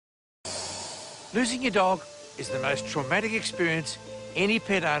Losing your dog is the most traumatic experience any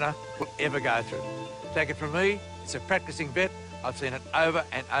pet owner will ever go through. Take it from me, it's a practicing vet. I've seen it over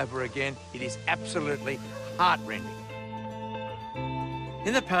and over again. It is absolutely heart-rending.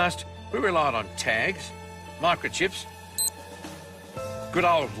 In the past, we relied on tags, microchips, good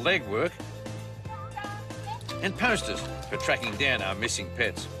old legwork, and posters for tracking down our missing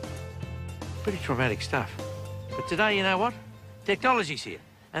pets. Pretty traumatic stuff. But today, you know what? Technology's here,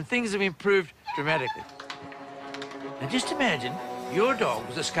 and things have improved dramatically. Now just imagine your dog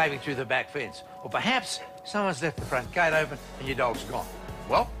was escaping through the back fence, or perhaps someone's left the front gate open and your dog's gone.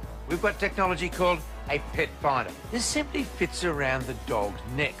 Well, we've got technology called a pet finder. This simply fits around the dog's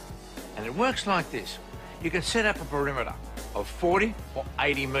neck, and it works like this. You can set up a perimeter of 40 or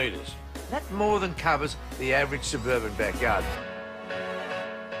 80 metres. That more than covers the average suburban backyard.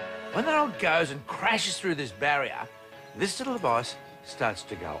 When the dog goes and crashes through this barrier, this little device starts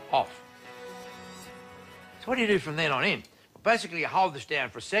to go off. So what do you do from then on in? Well, basically, you hold this down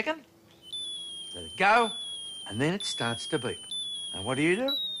for a second, let it go, and then it starts to beep. And what do?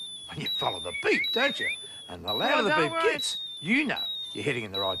 Well, you follow the beep, don't you? And the louder the beep gets, you know you're heading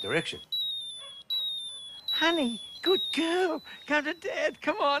in the right direction. Honey, good girl. Come to Dad,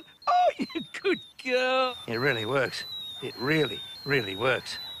 come on. Oh, you good girl. It really works. It really, really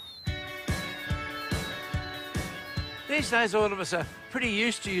works. These days, all of us are pretty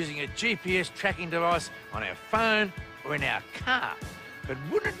used to using a GPS tracking device on our phone or in our car. But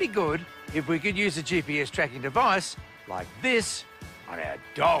wouldn't it be good if we could use a GPS tracking device like this on our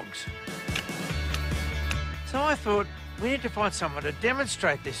dogs? So I thought we need to find someone to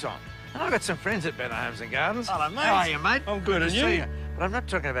demonstrate this on. And I've got some friends at Better Homes and Gardens. Hello, mate. How are you, mate? I'm good, and you? But I'm not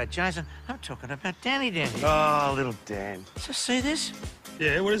talking about Jason. I'm talking about Danny down here. Oh, little Dan. So see this?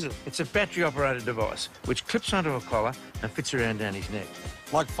 Yeah, what is it? It's a battery-operated device which clips onto a collar and fits around Danny's neck.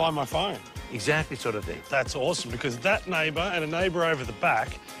 Like Find My Phone. Exactly sort of thing. That's awesome, because that neighbour and a neighbour over the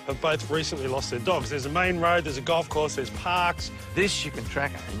back have both recently lost their dogs. There's a main road, there's a golf course, there's parks. This you can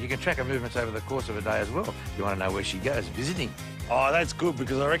track her, and you can track her movements over the course of a day as well. You want to know where she goes visiting. Oh, that's good,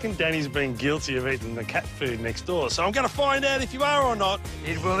 because I reckon Danny's been guilty of eating the cat food next door, so I'm going to find out if you are or not.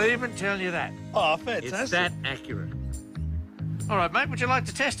 It will even tell you that. Oh, fantastic. It's that accurate. All right, mate, would you like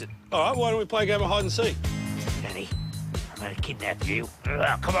to test it? All right, why don't we play a game of hide and seek? Danny, I'm going to kidnap you.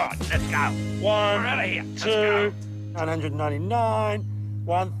 Oh, come on, let's go. One, We're out of here. Let's 2, go. 999,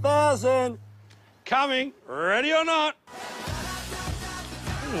 1,000. Coming, ready or not?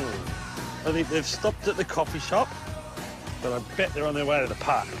 I think they've stopped at the coffee shop, but I bet they're on their way to the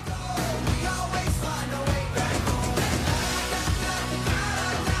park.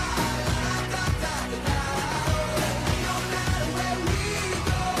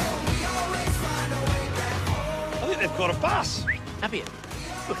 They've got a bus. Up here.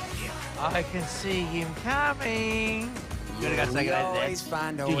 Look, I can see him coming. You gotta go take it out of Dad.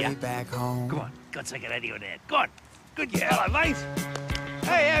 Find a way back home. Come on, go take it out of your Dad. Go on. Good girl. Hello, mate.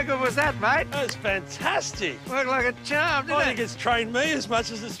 Hey, how good was that, mate? That's fantastic. Worked like a charm, didn't I it? think it's trained me as much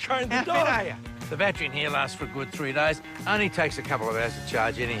as it's trained the How dog. fit are you? The battery in here lasts for a good 3 days. Only takes a couple of hours to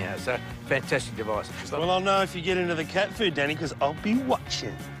charge anyhow, so fantastic device. Well, I'll know if you get into the cat food, Danny, because I'll be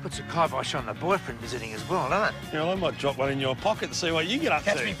watching. Puts a kibosh on the boyfriend visiting as well, doesn't it? You know, I might drop one in your pocket and see what you get up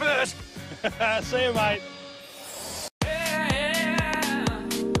to. Catch me first. See you, mate.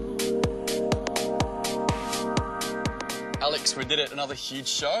 Alex, we did it, another huge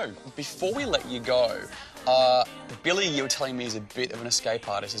show. Before we let you go, Billy, you were telling me, is a bit of an escape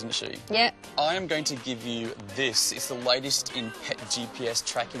artist, isn't she? Yeah. I am going to give you this. It's the latest in pet GPS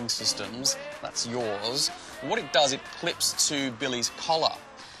tracking systems. That's yours. What it does, it clips to Billy's collar.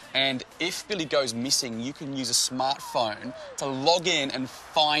 And if Billy goes missing, you can use a smartphone to log in and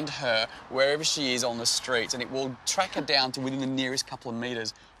find her wherever she is on the streets, and it will track her down to within the nearest couple of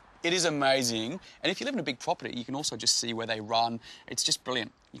metres. It is amazing. And if you live in a big property, you can also just see where they run. It's just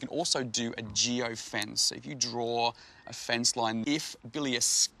brilliant. You can also do a geo-fence. So if you draw a fence line, if Billy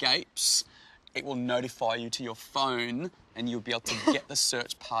escapes, it will notify you to your phone and you'll be able to get the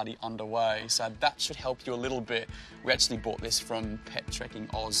search party underway. So that should help you a little bit. We actually bought this from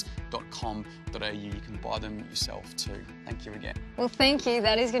pettrackingoz.com.au. You can buy them yourself too. Thank you again. Well, thank you.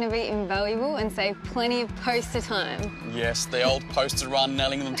 That is going to be invaluable and save plenty of poster time. Yes, the old poster run,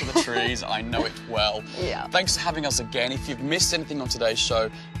 nailing them to the trees. I know it well. Yeah. Thanks for having us again. If you've missed anything on today's show,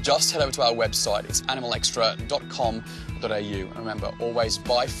 just head over to our website. It's animalextra.com.au. And remember, always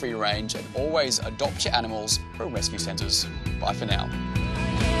buy free range and always adopt your animals from rescue centres. Bye for now.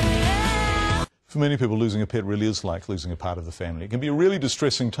 For many people, losing a pet really is like losing a part of the family. It can be a really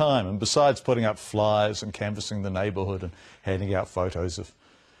distressing time, and besides putting up flyers and canvassing the neighbourhood and handing out photos of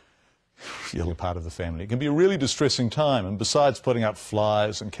you're part of the family. It can be a really distressing time, and besides putting up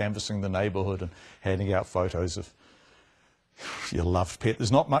flyers and canvassing the neighbourhood and handing out photos of your loved pet,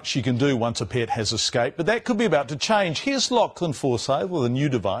 there's not much you can do once a pet has escaped, but that could be about to change. Here's Lachlan Forsyth with a new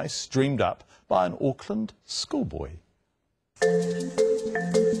device dreamed up by an Auckland schoolboy.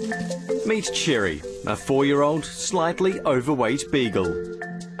 Meet Cherry, a 4-year-old, slightly overweight beagle.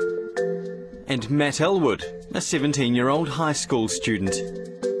 And Matt Elwood, a 17-year-old high school student.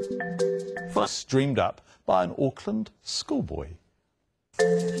 Dreamed up by an Auckland schoolboy.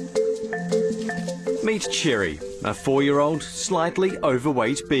 Meet Cherry, a 4-year-old, slightly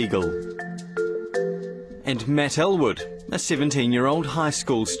overweight beagle. And Matt Elwood, a 17-year-old high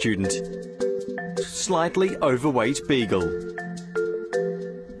school student. Slightly overweight beagle.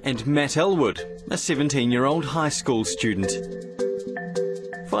 And Matt Elwood, a 17-year-old high school student.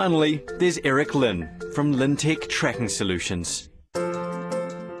 Finally, there's Eric Lynn from Petrek Tracking Solutions.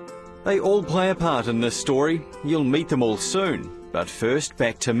 They all play a part in this story. You'll meet them all soon. But first,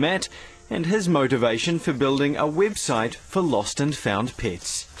 back to Matt and his motivation for building a website for lost and found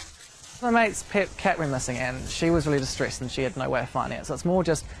pets. My mate's cat went missing and she was really distressed and she had no way of finding it. So it's more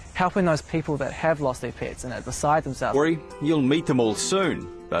just helping those people that have lost their pets and are beside themselves. You'll meet them all soon.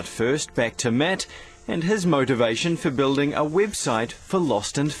 But first, back to Matt and his motivation for building a website for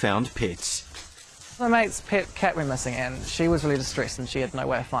lost and found pets. My mate's cat went missing and she was really distressed and she had no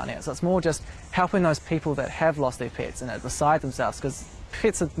way of finding it. So it's more just helping those people that have lost their pets and are beside themselves, because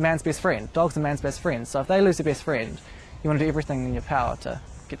pets are man's best friend, dogs are man's best friend. So if they lose their best friend, you want to do everything in your power to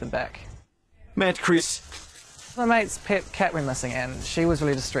get them back. Matt Chris. My mate's cat went missing and she was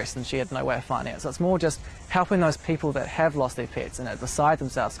really distressed and she had no way of finding it. So it's more just helping those people that have lost their pets and are beside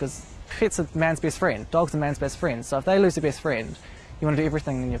themselves, because pets are man's best friend, dogs are man's best friend. So if they lose their best friend, you want to do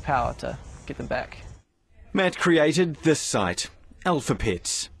everything in your power to get them back. Matt created this site, Alpha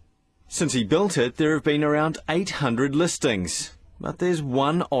Pets. Since he built it, there have been around 800 listings, but there's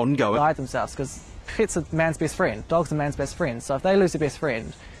one ongoing. Beside themselves, because pets are man's best friend, dogs are man's best friend. So if they lose their best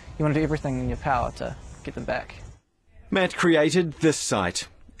friend, you want to do everything in your power to get them back. Matt created this site,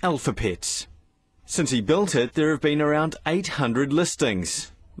 Alpha Pets. Since he built it, there have been around 800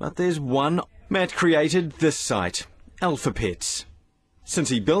 listings, but there's one. Matt created this site, Alpha Pets. Since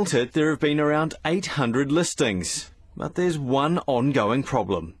he built it, there have been around 800 listings, but there's one ongoing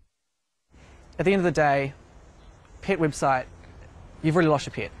problem. At the end of the day, pet website, you've really lost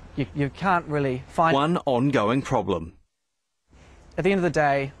your pet. You can't really find one ongoing problem. At the end of the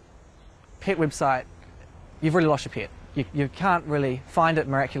day, pet website, you've really lost your pet. You can't really find it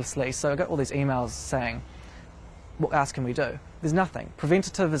miraculously. So I got all these emails saying, what else can we do? There's nothing.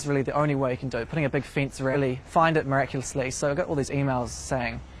 Preventative is really the only way you can do it. Putting a big fence around, really find it miraculously. So I got all these emails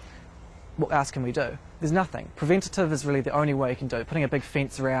saying, what else can we do? There's nothing. Preventative is really the only way you can do it. Putting a big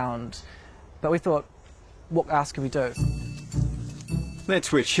fence around. But we thought, what else can we do?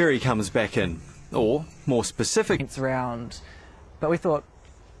 That's where Cherry comes back in, or more specific. Fence around. But we thought,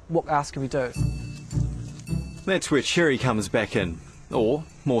 what else can we do? That's where Cherry comes back in, or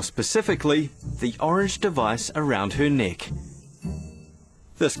more specifically, the orange device around her neck.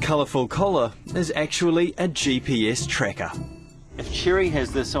 This colourful collar is actually a GPS tracker. If Cherry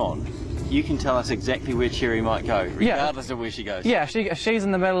has this on, you can tell us exactly where Cherry might go, regardless of where she goes. Yeah, she's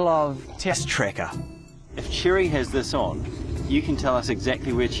in the middle of... This tracker. If Cherry has this on, you can tell us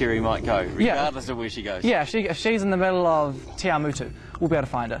exactly where Cherry might go, regardless of where she goes. Yeah, if she's in the middle of Te Amutu, we'll be able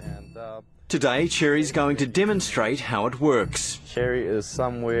to find her. Today, Cherry's going to demonstrate how it works. Cherry is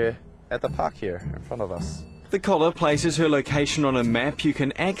somewhere at the park here in front of us. The collar places her location on a map you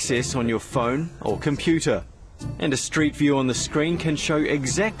can access on your phone or computer. And a street view on the screen can show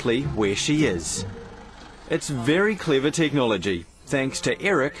exactly where she is. It's very clever technology, thanks to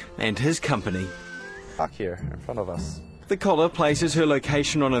Eric and his company. Park here in front of us. The collar places her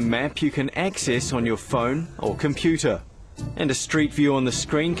location on a map you can access on your phone or computer. And a street view on the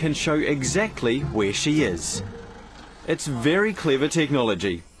screen can show exactly where she is. It's very clever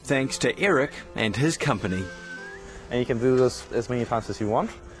technology, thanks to Eric and his company. And you can do this as many times as you want,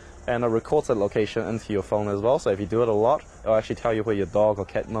 and it records that location into your phone as well, so if you do it a lot, it'll actually tell you where your dog or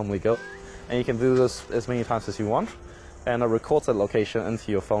cat normally go. And you can do this as many times as you want, and it records that location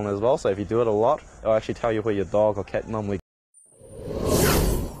into your phone as well, so if you do it a lot, it'll actually tell you where your dog or cat normally go.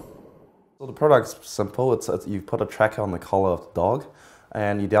 So the product's simple. It's you put a tracker on the collar of the dog,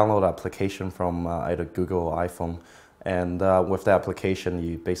 and you download an application from either Google or iPhone, and with the application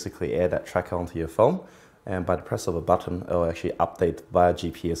you basically add that tracker onto your phone, and by the press of a button it'll actually update via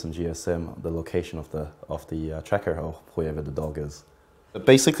GPS and GSM the location of the tracker or wherever the dog is. But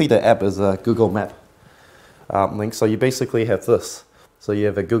basically the app is a Google Map link, so you basically have this, So you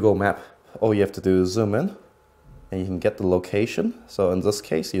have a Google map. All you have to do is zoom in and you can get the location. So in this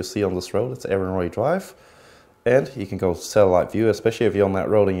case, you see on this road, it's Aaron Roy Drive. And you can go satellite view, especially if you're on that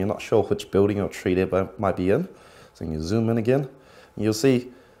road and you're not sure which building or tree there might be in. So you zoom in again. And you'll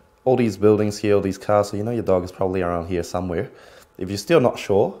see all these buildings here, all these cars, so you know your dog is probably around here somewhere. If you're still not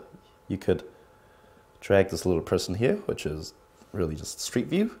sure, you could drag this little person here, which is really just Street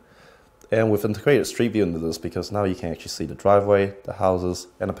View. And we've integrated Street View into this because now you can actually see the driveway, the houses,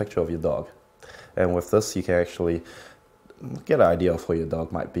 and a picture of your dog. And with this, you can actually get an idea of where your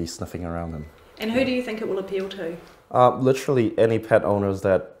dog might be sniffing around in. And who do you think it will appeal to? Literally any pet owners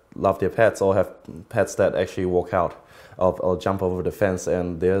that love their pets or have pets that actually walk out or jump over the fence.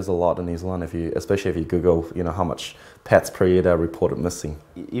 And there's a lot in New Zealand, especially if you Google, you know, how much pets per year are reported missing.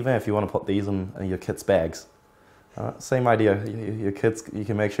 Even if you want to put these in your kids' bags. Same idea. You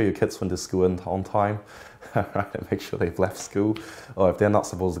can make sure your kids went to school on time, right? And make sure they've left school, or if they're not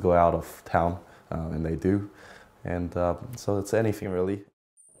supposed to go out of town, and they do. And so it's anything really.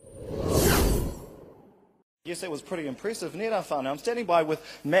 Yes, that was pretty impressive. Nera whānau. I'm standing by with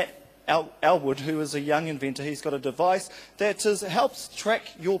Matt Elwood, who is a young inventor. He's got a device that helps track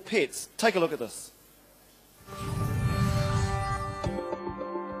your pets. Take a look at this.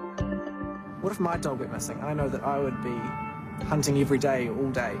 What if my dog went missing? I know that I would be hunting every day, all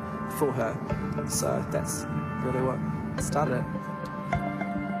day, for her. So that's really what started it.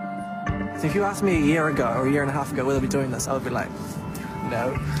 So if you asked me a year ago or a year and a half ago whether I'd be doing this, I would be like,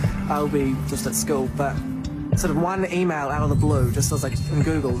 no, I'll be just at school. But sort of one email out of the blue, just as like in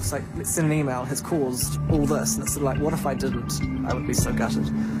Google, it's like, let's send an email, has caused all this. And it's sort of like, what if I didn't? I would be so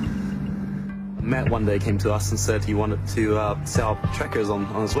gutted. Matt one day came to us and said he wanted to sell trackers on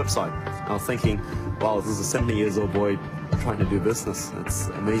his website. I was thinking, wow, this is a 70-year-old boy trying to do business. It's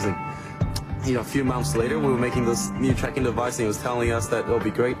amazing. You know, a few months later, we were making this new tracking device, and he was telling us that it would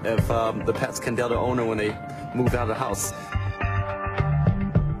be great if the pets can tell the owner when they move out of the house.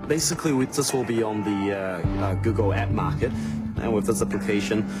 Basically, this will be on the Google App Market. And with this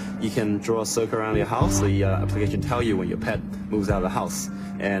application, you can draw a circle around your house. The application tell you when your pet moves out of the house.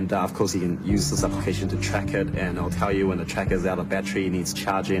 And of course, you can use this application to track it, and it'll tell you when the tracker is out of battery, needs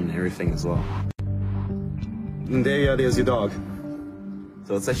charging and everything as well. And there's your dog.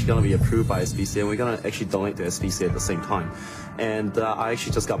 So it's actually going to be approved by SPCA, and we're going to actually donate to SPCA at the same time. And I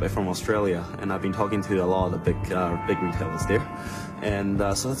actually just got back from Australia, and I've been talking to a lot of the big retailers there. And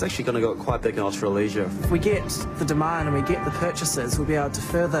so it's actually going to go quite big in Australasia. If we get the demand and we get the purchases, we'll be able to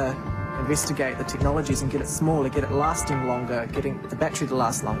further investigate the technologies and get it smaller, get it lasting longer, getting the battery to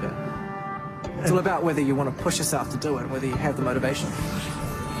last longer. It's all about whether you want to push yourself to do it, whether you have the motivation.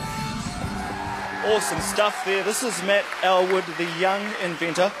 Awesome stuff there. This is Matt Elwood, the young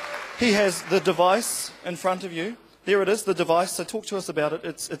inventor. He has the device in front of you. There it is, the device. So talk to us about it.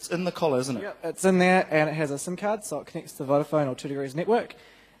 It's in the collar, isn't it? Yep, it's in there, and it has a SIM card, so it connects to the Vodafone or 2 Degrees network,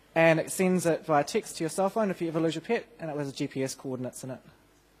 and it sends it via text to your cell phone if you ever lose your pet, and it has GPS coordinates in it.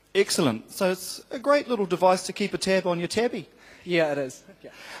 Excellent. So it's a great little device to keep a tab on your tabby. Yeah, it is.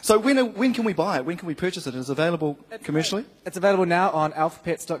 Yeah. So when can we buy it? When can we purchase it? Is it available commercially? It's available now on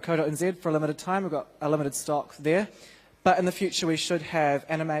alphapets.co.nz for a limited time. We've got a limited stock there. But in the future, we should have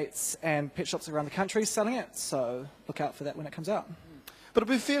Animates and pet shops around the country selling it, so look out for that when it comes out. But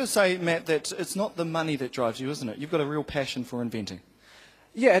it'd be fair to say, Matt, that it's not the money that drives you, isn't it? You've got a real passion for inventing.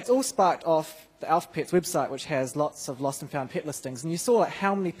 Yeah, it's all sparked off the Alphapets website, which has lots of lost and found pet listings. And you saw like,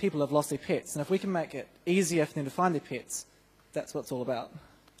 how many people have lost their pets. And if we can make it easier for them to find their pets, that's what it's all about.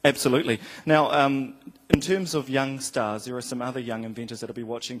 Absolutely. Now, in terms of young stars, there are some other young inventors that will be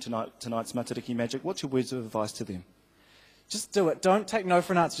watching tonight's Matariki Magic. What's your words of advice to them? Just do it. Don't take no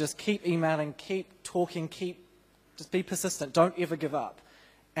for an answer. Just keep emailing, keep talking, just be persistent. Don't ever give up.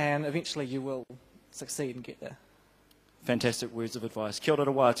 And eventually you will succeed and get there. Fantastic words of advice. Kia ora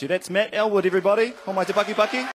wātu. That's Matt Elwood, everybody. Ho mai te paki paki.